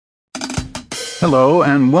Hello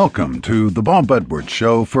and welcome to the Bob Edwards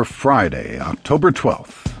Show for Friday, October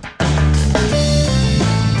 12th.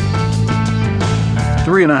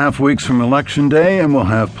 3.5 weeks from Election Day, and we'll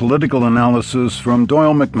have political analysis from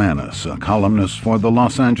Doyle McManus, a columnist for the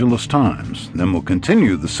Los Angeles Times. Then we'll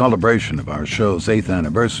continue the celebration of our show's 8th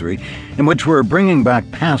anniversary, in which we're bringing back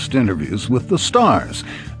past interviews with the stars.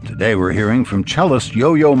 Today we're hearing from cellist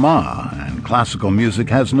Yo-Yo Ma, and classical music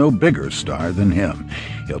has no bigger star than him.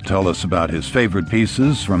 He'll tell us about his favorite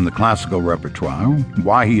pieces from the classical repertoire,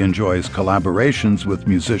 why he enjoys collaborations with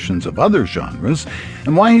musicians of other genres,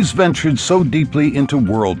 and why he's ventured so deeply into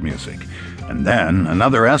world music. And then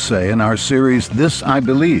another essay in our series, This I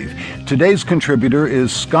Believe. Today's contributor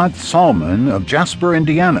is Scott Salmon of Jasper,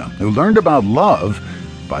 Indiana, who learned about love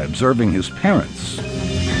by observing his parents.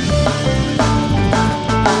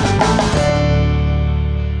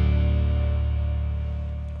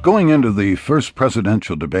 Going into the first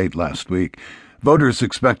presidential debate last week, voters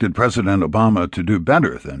expected President Obama to do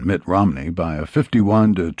better than Mitt Romney by a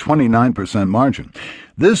 51 to 29% margin.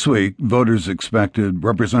 This week, voters expected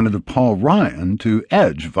Representative Paul Ryan to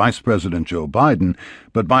edge Vice President Joe Biden,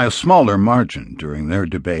 but by a smaller margin during their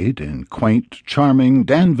debate in quaint, charming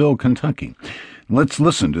Danville, Kentucky. Let's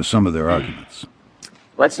listen to some of their arguments.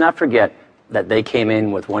 Let's not forget that they came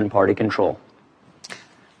in with one-party control.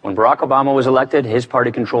 When Barack Obama was elected, his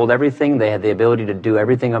party controlled everything. They had the ability to do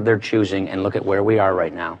everything of their choosing, and look at where we are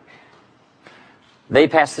right now. They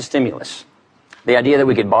passed the stimulus. The idea that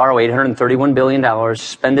we could borrow $831 billion,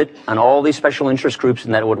 spend it on all these special interest groups,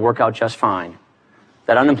 and that it would work out just fine.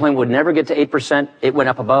 That unemployment would never get to 8%. It went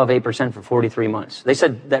up above 8% for 43 months. They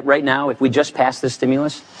said that right now, if we just passed this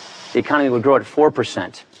stimulus, the economy would grow at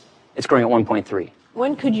 4%. It's growing at 1.3%.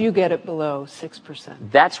 When could you get it below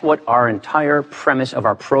 6%? That's what our entire premise of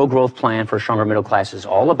our pro-growth plan for a stronger middle class is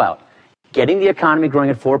all about. Getting the economy growing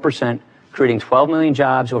at 4%, creating 12 million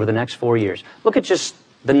jobs over the next 4 years. Look at just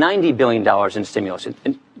the $90 billion in stimulus.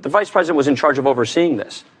 And the vice president was in charge of overseeing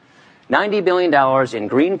this. $90 billion in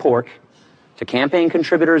green pork to campaign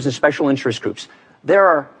contributors and special interest groups. There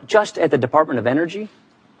are, just at the Department of Energy,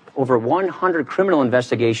 over 100 criminal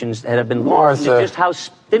investigations that have been launched into just how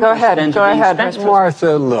stimulus spend Go ahead.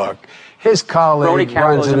 Martha, look, his colleague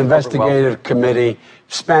runs an investigative committee,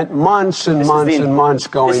 spent months and months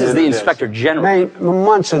going into this. This is the Inspector General.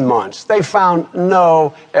 Months and months. They found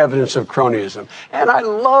no evidence of cronyism. And I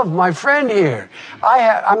love my friend here.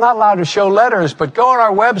 I'm not allowed to show letters, but go on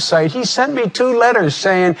our website. He sent me 2 letters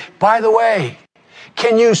saying, by the way,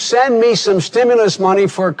 can you send me some stimulus money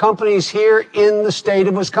for companies here in the state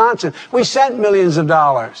of Wisconsin? We sent millions of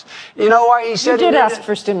dollars. You know why he said you did ask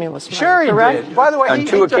for stimulus money? Sure, he did. By the way, on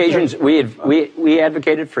 2 occasions, we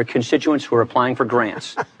advocated for constituents who are applying for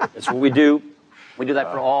grants. That's what we do. We do that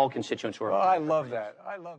for all constituents who are applying. I love that.